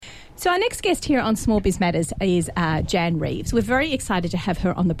So our next guest here on Small Biz Matters is Jan Reeves. We're very excited to have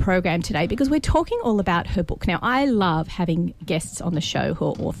her on the program today because we're talking all about her book. Now, I love having guests on the show who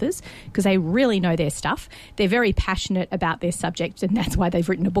are authors because they really know their stuff. They're very passionate about their subject, and that's why they've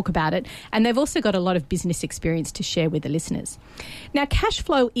written a book about it. And they've also got a lot of business experience to share with the listeners. Now, cash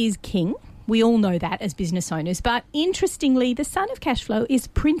flow is king. We all know that as business owners. But interestingly, the son of cash flow is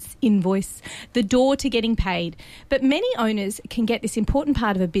Prince Invoice, the door to getting paid. But many owners can get this important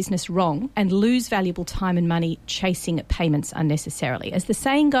part of a business wrong and lose valuable time and money chasing payments unnecessarily. As the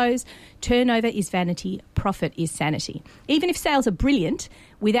saying goes, turnover is vanity, profit is sanity. Even if sales are brilliant,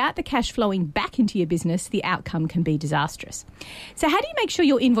 without the cash flowing back into your business, the outcome can be disastrous. So how do you make sure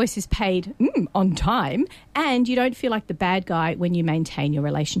your invoice is paid on time and you don't feel like the bad guy when you maintain your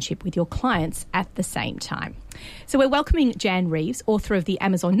relationship with your clients at the same time? So we're welcoming Jan Reeves, author of the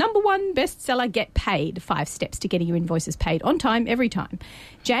Amazon #1 bestseller, Get Paid, 5 Steps to Getting Your Invoices Paid on Time, Every Time.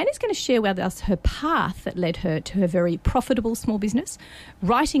 Jan is going to share with us her path that led her to her very profitable small business,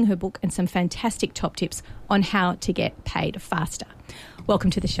 writing her book, and some fantastic top tips on how to get paid faster.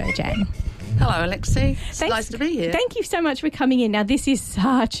 Welcome to the show, Jan. Hello, Alexi. It's nice to be here. Thank you so much for coming in. Now, this is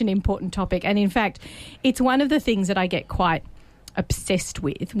such an important topic, and in fact, it's one of the things that I get quite obsessed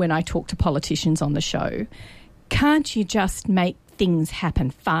with when I talk to politicians on the show. Can't you just make things happen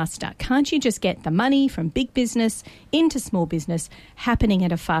faster? Can't you just get the money from big business into small business happening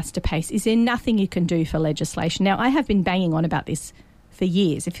at a faster pace? Is there nothing you can do for legislation? Now, I have been banging on about this for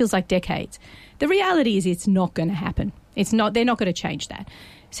years. It feels like decades. The reality is it's not going to happen. They're not going to change that.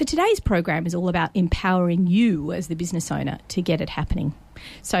 So today's program is all about empowering you as the business owner to get it happening.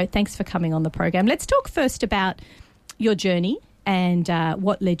 So thanks for coming on the program. Let's talk first about your journey and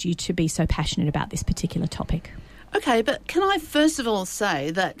what led you to be so passionate about this particular topic. Okay, but can I first of all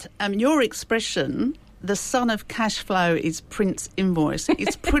say that your expression, the son of cash flow is Prince Invoice,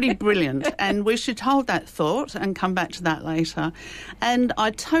 is pretty brilliant, and we should hold that thought and come back to that later. And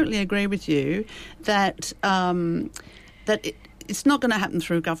I totally agree with you that it's not going to happen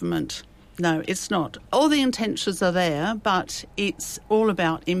through government. No, it's not. All the intentions are there, but it's all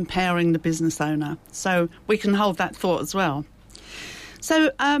about empowering the business owner. So we can hold that thought as well.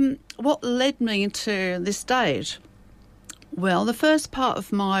 So what led me to this stage? Well, the first part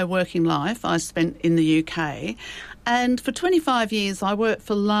of my working life I spent in the UK, and for 25 years I worked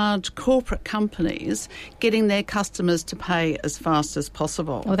for large corporate companies getting their customers to pay as fast as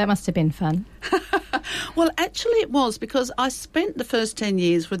possible. Oh, that must have been fun. Well, actually it was, because I spent the first 10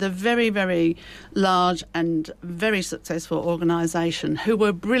 years with a very, very large and very successful organisation who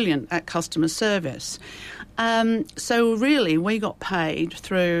were brilliant at customer service. So really we got paid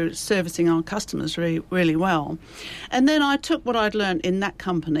through servicing our customers really well. And then I took what I'd learned in that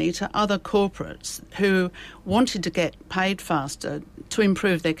company to other corporates who wanted to get paid faster to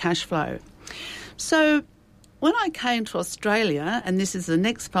improve their cash flow. So when I came to Australia, and this is the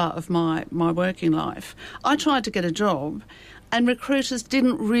next part of my working life, I tried to get a job and recruiters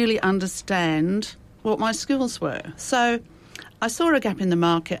didn't really understand what my skills were. So I saw a gap in the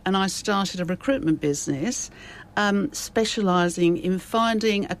market and I started a recruitment business specialising in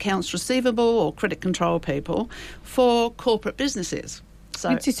finding accounts receivable or credit control people for corporate businesses.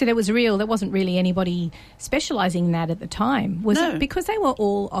 So there was there wasn't really anybody specialising in that at the time. Was it because they were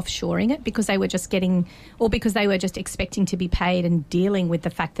all offshoring it, because they were just because they were just expecting to be paid and dealing with the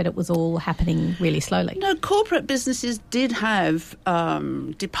fact that it was all happening really slowly? No, corporate businesses did have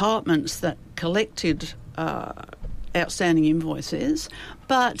departments that collected outstanding invoices,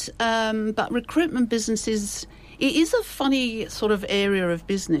 but recruitment businesses, it is a funny sort of area of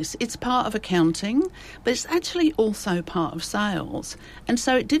business. It's part of accounting, but it's actually also part of sales, and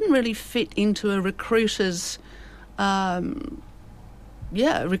so it didn't really fit into a recruiter's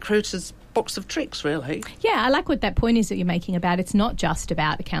box of tricks, really. Yeah, I like what that point is that you're making about it's not just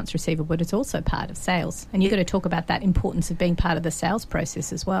about accounts receivable, but it's also part of sales. And you've got to talk about that importance of being part of the sales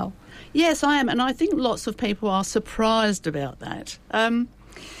process as well. Yes, I am, and I think lots of people are surprised about that.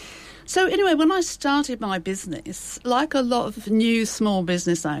 So anyway, when I started my business, like a lot of new small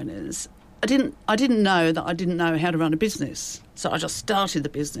business owners, I didn't know that I didn't know how to run a business. So I just started the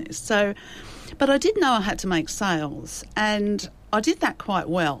business. But I did know I had to make sales, and I did that quite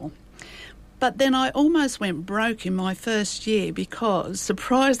well. But then I almost went broke in my first year because,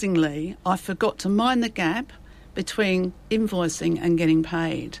 surprisingly, I forgot to mind the gap between invoicing and getting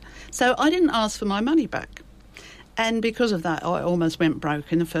paid. So I didn't ask for my money back. And because of that, I almost went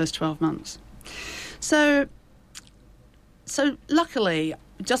broke in the first 12 months. So luckily,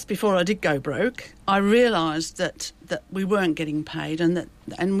 just before I did go broke, I realised that we weren't getting paid, and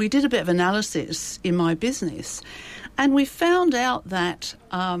we did a bit of analysis in my business. And we found out that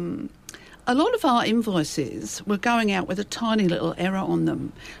a lot of our invoices were going out with a tiny little error on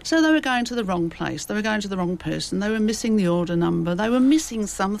them. So they were going to the wrong place, they were going to the wrong person, they were missing the order number, they were missing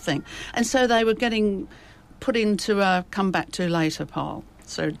something. And so they were getting put into a come back to later pile.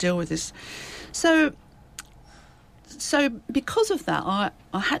 So deal with this. So because of that, I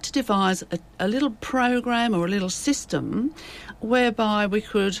had to devise a little program or a little system whereby we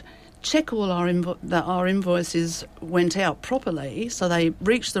could check all that our invoices went out properly, so they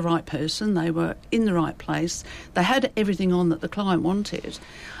reached the right person, they were in the right place, they had everything on that the client wanted.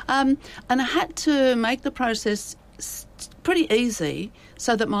 And I had to make the process pretty easy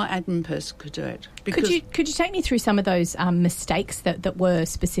so that my admin person could do it. Could you take me through some of those mistakes that were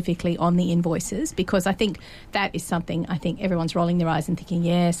specifically on the invoices? Because I think that is something I think everyone's rolling their eyes and thinking,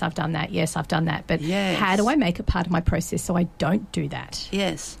 yes, I've done that, but yes. How do I make it part of my process so I don't do that?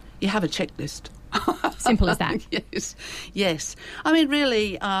 Yes. You have a checklist. Simple as that. Yes. I mean,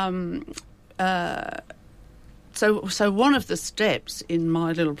 really, so one of the steps in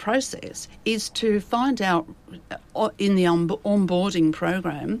my little process is to find out in the onboarding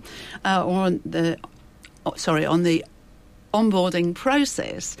program, on the onboarding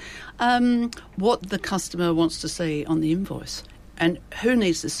process, what the customer wants to see on the invoice and who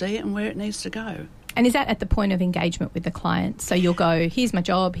needs to see it and where it needs to go. And is that at the point of engagement with the client? So you'll go, here's my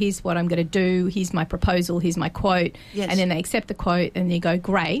job, here's what I'm going to do, here's my proposal, here's my quote, yes. And then they accept the quote and you go,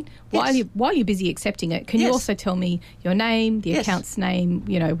 great. Yes. While you're busy accepting it, can yes. you also tell me your name, the yes. account's name,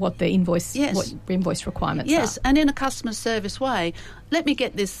 what the invoice, yes. what invoice requirements are? Yes, and in a customer service way, let me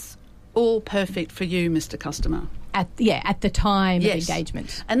get this all perfect for you, Mr. Customer. At the time yes. of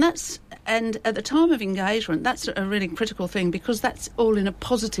engagement. And at the time of engagement, that's a really critical thing because that's all in a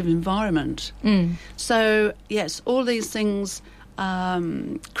positive environment. So, yes, all these things,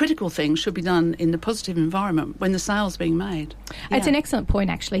 critical things should be done in the positive environment when the sale's being made. Yeah. It's an excellent point,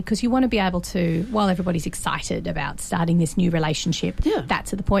 actually, because you want to be able to, while everybody's excited about starting this new relationship,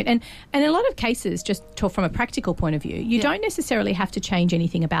 that's at the point. And in a lot of cases, just from a practical point of view, you don't necessarily have to change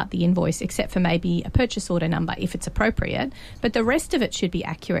anything about the invoice except for maybe a purchase order number if it's appropriate, but the rest of it should be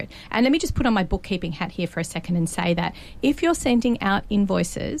accurate. And let me just put on my bookkeeping hat here for a second and say that if you're sending out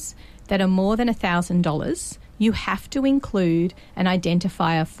invoices that are more than $1,000, you have to include an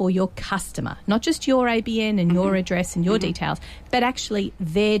identifier for your customer, not just your ABN and your address and your details, but actually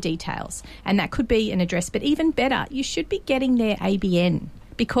their details. And that could be an address, but even better, you should be getting their ABN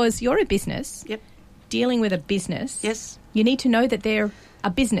because you're a business dealing with a business. Yes. You need to know that they're a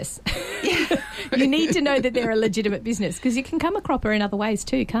business. You need to know that they're a legitimate business because you can come a cropper in other ways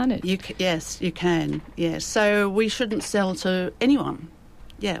too, can't it? Yes, you can. Yes. So we shouldn't sell to anyone.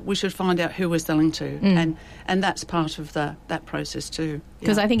 Yeah, we should find out who we're selling to, and that's part of that process too.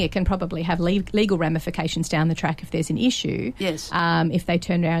 Because I think it can probably have legal ramifications down the track if there's an issue. Yes. If they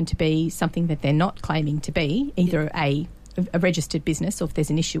turn around to be something that they're not claiming to be, either a registered business or if there's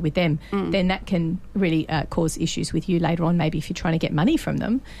an issue with them, then that can really cause issues with you later on, maybe if you're trying to get money from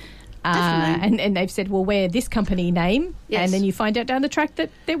them. And they've said, well, we're this company name, and then you find out down the track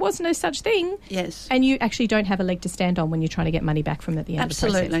that there was no such thing. Yes. And you actually don't have a leg to stand on when you're trying to get money back from them at the end of the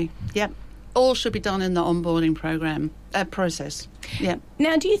process. Absolutely. Yep. All should be done in the onboarding process. Yeah.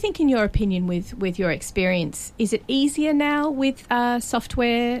 Now, do you think, in your opinion, with your experience, is it easier now with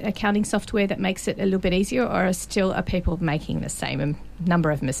accounting software that makes it a little bit easier, or are people making the same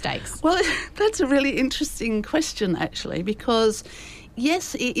number of mistakes? Well, that's a really interesting question, actually, because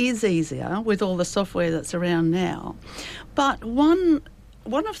yes, it is easier with all the software that's around now. But one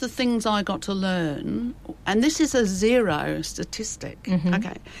of the things I got to learn, and this is a zero statistic,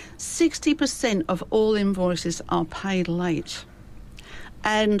 60% of all invoices are paid late.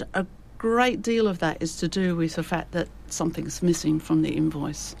 And a great deal of that is to do with the fact that something's missing from the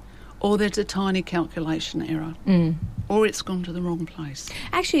invoice, or there's a tiny calculation error, or it's gone to the wrong place.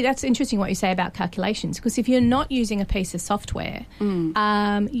 Actually, that's interesting what you say about calculations, because if you're not using a piece of software,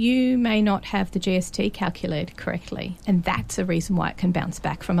 you may not have the GST calculated correctly, and that's a reason why it can bounce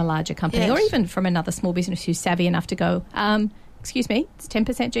back from a larger company or even from another small business who's savvy enough to go, excuse me, it's 10%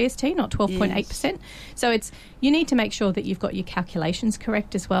 GST, not 12.8%. So you need to make sure that you've got your calculations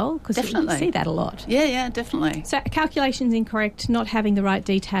correct as well, because you see that a lot. Yeah, definitely. So calculations incorrect, not having the right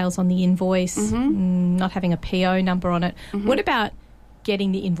details on the invoice, not having a PO number on it. What about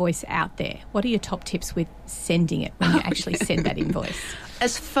getting the invoice out there? What are your top tips with sending it when you actually send that invoice?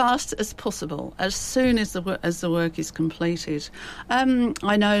 As fast as possible, as soon as the work is completed.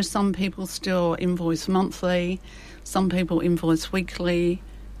 I know some people still invoice monthly, some people invoice weekly.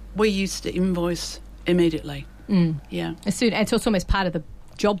 We used to invoice immediately. Yeah. As soon, it's almost part of the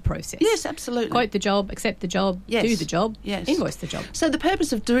job process. Yes, absolutely. Quote the job, accept the job, Yes. do the job, Yes. invoice the job. So the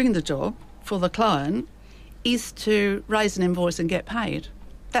purpose of doing the job for the client is to raise an invoice and get paid.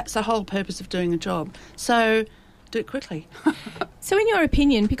 That's the whole purpose of doing a job. So do it quickly. So in your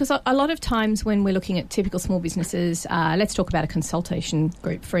opinion, because a lot of times when we're looking at typical small businesses, let's talk about a consultation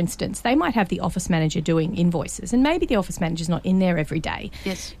group, for instance, they might have the office manager doing invoices and maybe the office manager's not in there every day.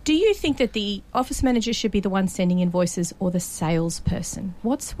 Yes. Do you think that the office manager should be the one sending invoices or the salesperson?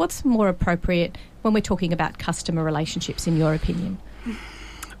 What's more appropriate when we're talking about customer relationships, in your opinion?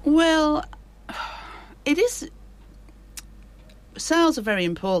 Well, it is. Sales are very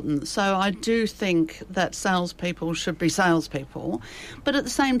important, so I do think that salespeople should be salespeople, but at the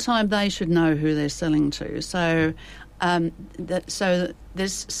same time they should know who they're selling to. So,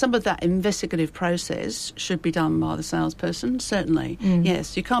 there's some of that investigative process should be done by the salesperson. Certainly,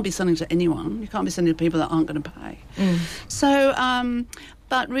 yes. You can't be selling to anyone. You can't be selling to people that aren't going to pay. So,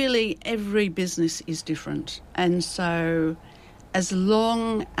 but really, every business is different, and so as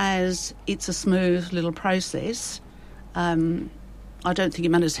long as it's a smooth little process. I don't think it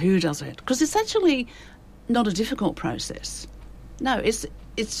matters who does it, because it's actually not a difficult process. No, it's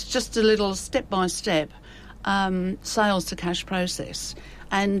just a little step-by-step sales to cash process.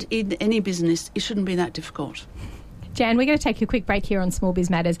 And in any business, it shouldn't be that difficult. Jan, we're going to take a quick break here on Small Biz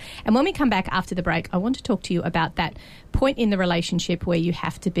Matters. And when we come back after the break, I want to talk to you about that point in the relationship where you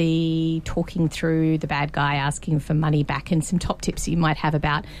have to be talking through the bad guy, asking for money back, and some top tips you might have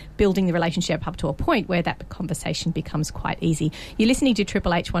about building the relationship up to a point where that conversation becomes quite easy. You're listening to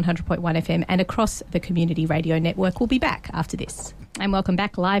Triple H 100.1 FM and across the Community Radio Network. We'll be back after this. And welcome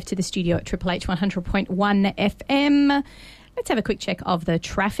back live to the studio at Triple H 100.1 FM. Let's have a quick check of the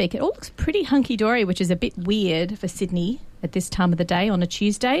traffic. It all looks pretty hunky-dory, which is a bit weird for Sydney at this time of the day on a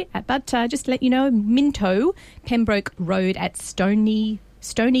Tuesday. But just to let you know, Minto, Pembroke Road at Stony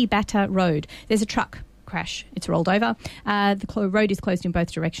Batter Road. There's a truck crash. It's rolled over. The road is closed in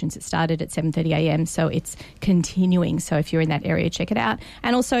both directions. It started at 7:30am, so it's continuing. So if you're in that area, check it out.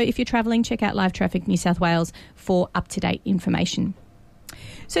 And also, if you're travelling, check out Live Traffic New South Wales for up-to-date information.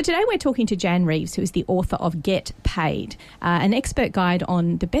 So today we're talking to Jan Reeves, who is the author of Get Paid, an expert guide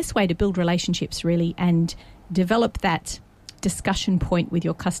on the best way to build relationships, really, and develop that discussion point with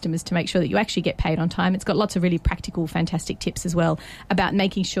your customers to make sure that you actually get paid on time. It's got lots of really practical, fantastic tips as well about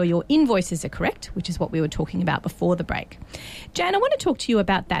making sure your invoices are correct, which is what we were talking about before the break. Jan, I want to talk to you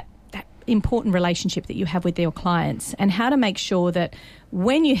about that important relationship that you have with your clients and how to make sure that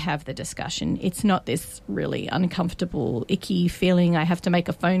when you have the discussion, it's not this really uncomfortable, icky feeling, I have to make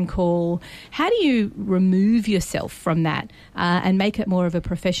a phone call. How do you remove yourself from that and make it more of a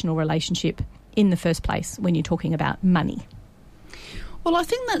professional relationship in the first place when you're talking about money? Well, I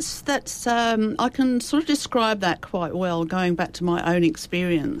think that's I can sort of describe that quite well going back to my own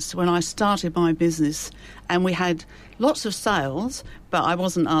experience when I started my business and we had lots of sales, but I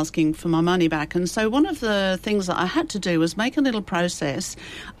wasn't asking for my money back. And so one of the things that I had to do was make a little process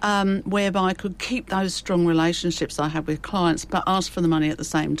whereby I could keep those strong relationships I had with clients but ask for the money at the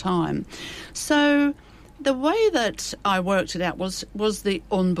same time. So the way that I worked it out was the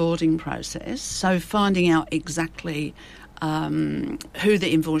onboarding process, so finding out exactly who the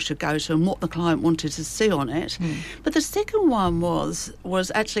invoice should go to and what the client wanted to see on it. But the second one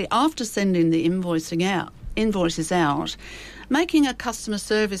was actually after sending the invoices out, making a customer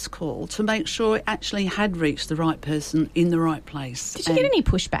service call to make sure it actually had reached the right person in the right place. Did you get any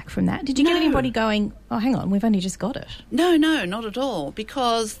pushback from that? Did you get anybody going, oh, hang on, we've only just got it? No, not at all,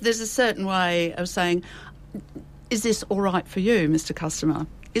 because there's a certain way of saying, is this all right for you, Mr. Customer?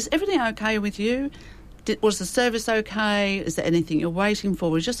 Is everything okay with you? Was the service okay? Is there anything you're waiting for?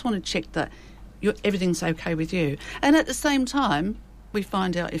 We just want to check that everything's okay with you. And at the same time, we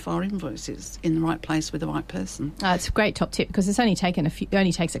find out if our invoice is in the right place with the right person. It's a great top tip because it's only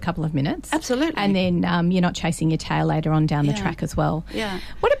only takes a couple of minutes. Absolutely. And then you're not chasing your tail later on down the track as well. Yeah.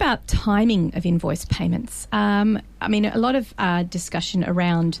 What about timing of invoice payments? I mean, a lot of discussion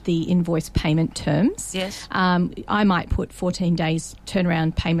around the invoice payment terms. Yes. I might put 14 days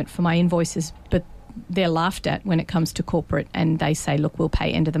turnaround payment for my invoices, but they're laughed at when it comes to corporate and they say, look, we'll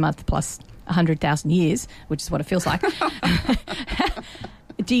pay end of the month plus 100,000 years, which is what it feels like.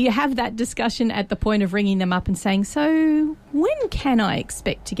 Do you have that discussion at the point of ringing them up and saying, so when can I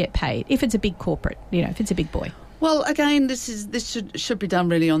expect to get paid? If it's a big corporate, if it's a big boy. Well, again, this should be done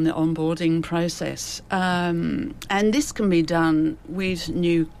really on the onboarding process. And this can be done with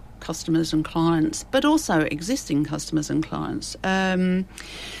new customers and clients, but also existing customers and clients.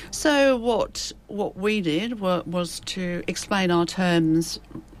 So what we did was to explain our terms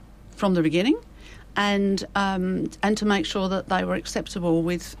from the beginning and to make sure that they were acceptable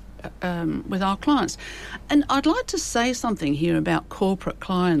with our clients. And I'd like to say something here about corporate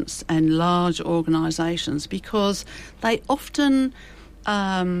clients and large organisations, because they often,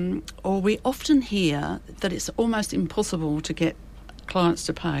 or we often hear that it's almost impossible to get clients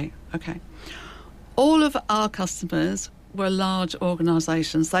to pay. Okay. All of our customers were large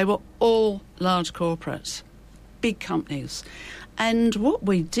organisations. They were all large corporates, big companies. And what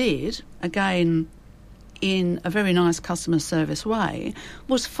we did, again, in a very nice customer service way,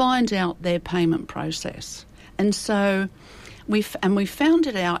 was find out their payment process. And so we found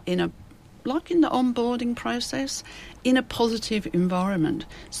it out in the onboarding process, in a positive environment.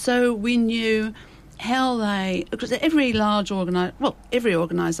 So we knew how because every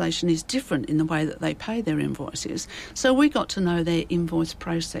organisation is different in the way that they pay their invoices. So we got to know their invoice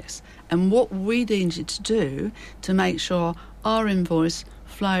process and what we needed to do to make sure our invoice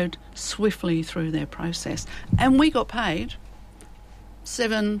flowed swiftly through their process. And we got paid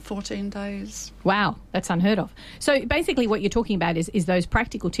 14 days. Wow, that's unheard of. So basically what you're talking about is those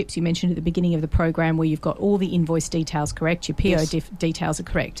practical tips you mentioned at the beginning of the program, where you've got all the invoice details correct, your PO details are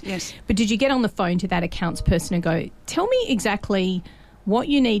correct. Yes. But did you get on the phone to that accounts person and go, tell me exactly what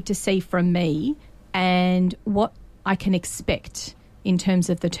you need to see from me and what I can expect in terms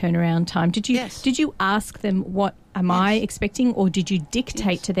of the turnaround time? Did you ask them what am I expecting, or did you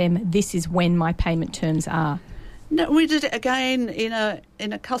dictate to them this is when my payment terms are? No, we did it again in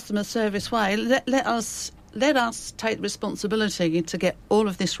a customer service way. Let us take responsibility to get all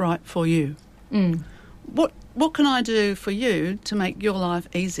of this right for you. Mm. What can I do for you to make your life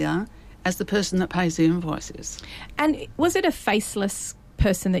easier as the person that pays the invoices? And was it a faceless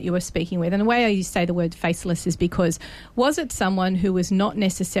person that you were speaking with? And the way I say the word faceless is because was it someone who was not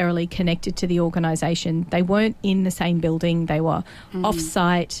necessarily connected to the organisation? They weren't in the same building. They were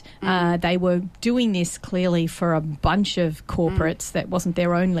off-site. They were doing this clearly for a bunch of corporates that wasn't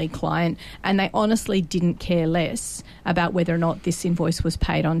their only client, and they honestly didn't care less about whether or not this invoice was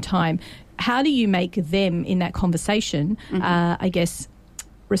paid on time. How do you make them in that conversation, I guess,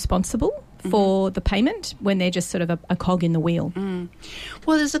 responsible for the payment when they're just sort of a cog in the wheel?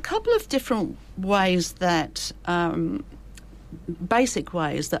 Well, there's a couple of different ways that, basic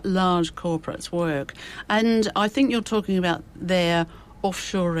ways that large corporates work. And I think you're talking about their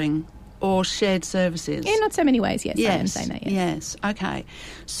offshoring or shared services. In not so many ways, yes. I am saying that, yes. Yes, okay.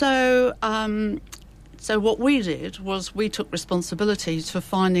 So what we did was we took responsibility to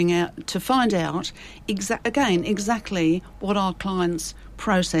find out exactly what our clients'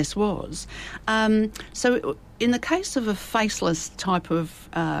 process was. So in the case of a faceless type of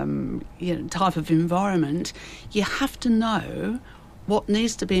environment, you have to know what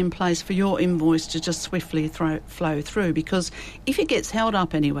needs to be in place for your invoice to just swiftly flow through, because if it gets held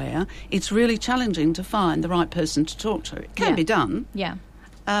up anywhere, it's really challenging to find the right person to talk to. It can be done. Yeah.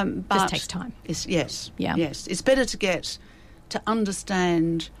 But just takes time. Yes. It's better to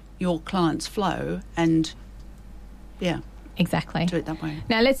understand your client's flow and, exactly. do it that way.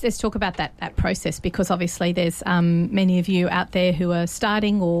 Now let's talk about that process, because obviously there's many of you out there who are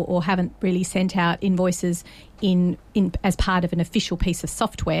starting or haven't really sent out invoices in as part of an official piece of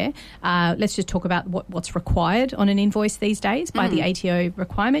software. Let's just talk about what's required on an invoice these days by the ATO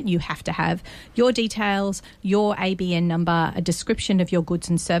requirement. You have to have your details, your ABN number, a description of your goods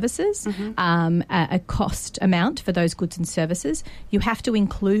and services, a cost amount for those goods and services. You have to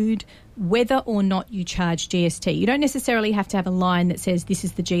include whether or not you charge GST. You don't necessarily have to have a line that says this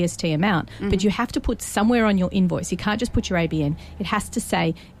is the GST amount, but you have to put somewhere on your invoice. You can't just put your ABN. It has to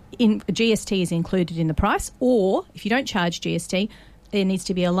say GST is included in the price, or if you don't charge GST, there needs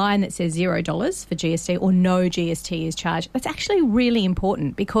to be a line that says $0 for GST or no GST is charged. That's actually really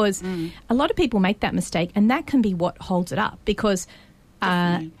important, because a lot of people make that mistake, and that can be what holds it up, because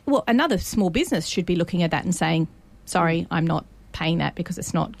another small business should be looking at that and saying, sorry, I'm not paying that because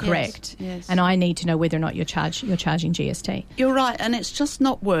it's not correct. Yes. And I need to know whether or not you're charging GST. You're right, and it's just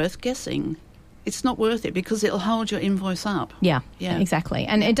not worth guessing. It's not worth it, because it'll hold your invoice up. Yeah, exactly.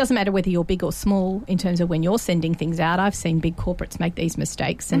 And it doesn't matter whether you're big or small in terms of when you're sending things out. I've seen big corporates make these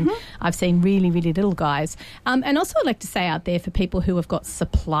mistakes, and I've seen really, really little guys. And also I'd like to say out there, for people who have got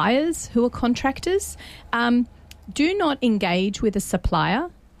suppliers who are contractors, do not engage with a supplier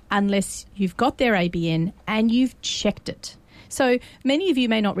unless you've got their ABN and you've checked it. So many of you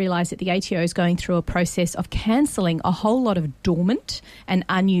may not realise that the ATO is going through a process of cancelling a whole lot of dormant and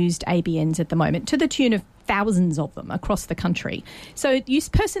unused ABNs at the moment, to the tune of thousands of them across the country. So this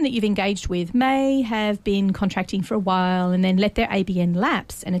person that you've engaged with may have been contracting for a while and then let their ABN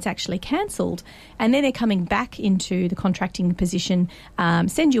lapse and it's actually cancelled, and then they're coming back into the contracting position,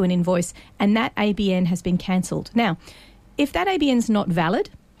 send you an invoice, and that ABN has been cancelled. Now, if that ABN is not valid,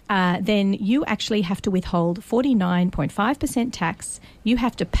 then you actually have to withhold 49.5% tax. You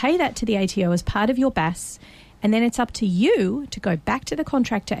have to pay that to the ATO as part of your BAS, and then it's up to you to go back to the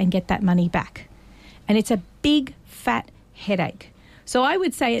contractor and get that money back. And it's a big, fat headache. So I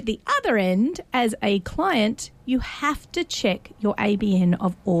would say at the other end, as a client, you have to check your ABN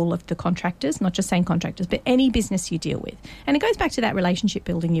of all of the contractors, not just saying contractors, but any business you deal with. And it goes back to that relationship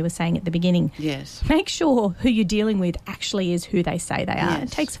building you were saying at the beginning. Yes. Make sure who you're dealing with actually is who they say they are. Yes.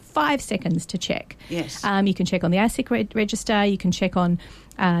 It takes 5 seconds to check. Yes. You can check on the ASIC register. You can check on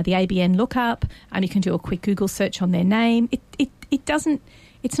the ABN lookup. You can do a quick Google search on their name. It doesn't...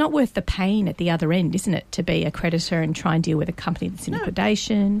 It's not worth the pain at the other end, isn't it, to be a creditor and try and deal with a company that's in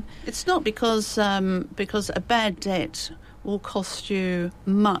liquidation? It's not, because a bad debt will cost you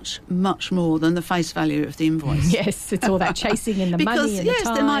much, much more than the face value of the invoice. Yes, it's all that chasing in the money and the time.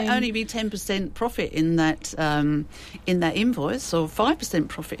 Because, there might only be 10% profit in that invoice, or 5%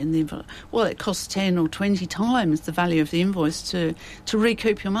 profit in the invoice. Well, it costs 10 or 20 times the value of the invoice to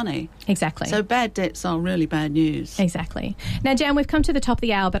recoup your money. Exactly. So bad debts are really bad news. Exactly. Now, Jan, we've come to the top of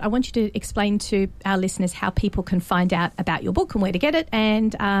the hour, but I want you to explain to our listeners how people can find out about your book and where to get it,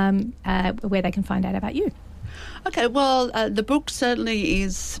 and where they can find out about you. Okay, well, the book certainly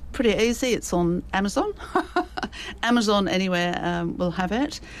is pretty easy. It's on Amazon. Amazon anywhere will have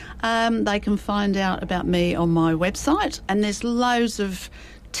it. They can find out about me on my website, and there's loads of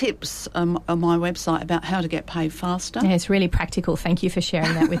tips on my website about how to get paid faster. Yeah, it's really practical. Thank you for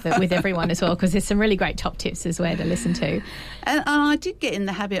sharing that with everyone as well, because there's some really great top tips as well to listen to. And I did get in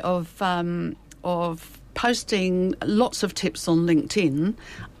the habit of posting lots of tips on LinkedIn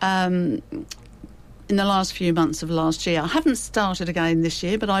in the last few months of last year. I haven't started again this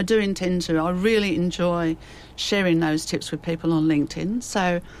year, but I do intend to. I really enjoy sharing those tips with people on LinkedIn.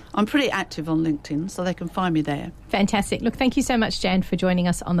 So I'm pretty active on LinkedIn, so they can find me there. Fantastic. Look, thank you so much, Jan, for joining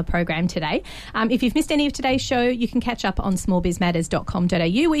us on the program today. If you've missed any of today's show, you can catch up on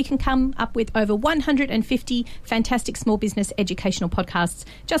smallbizmatters.com.au, where you can come up with over 150 fantastic small business educational podcasts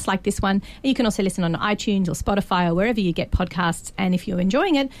just like this one. And you can also listen on iTunes or Spotify or wherever you get podcasts. And if you're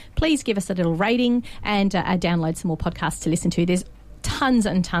enjoying it, please give us a little rating and download some more podcasts to listen to. There's tons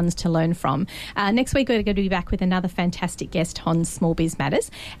and tons to learn from. Next week, we're going to be back with another fantastic guest on Small Biz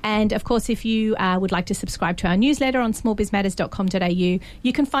Matters. And, of course, if you would like to subscribe to our newsletter on smallbizmatters.com.au,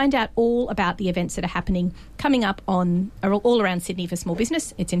 you can find out all about the events that are coming up all around Sydney for small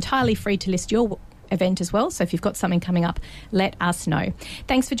business. It's entirely free to list your event as well. So if you've got something coming up, let us know.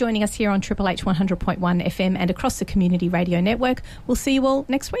 Thanks for joining us here on Triple H 100.1 FM and across the Community Radio Network. We'll see you all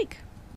next week.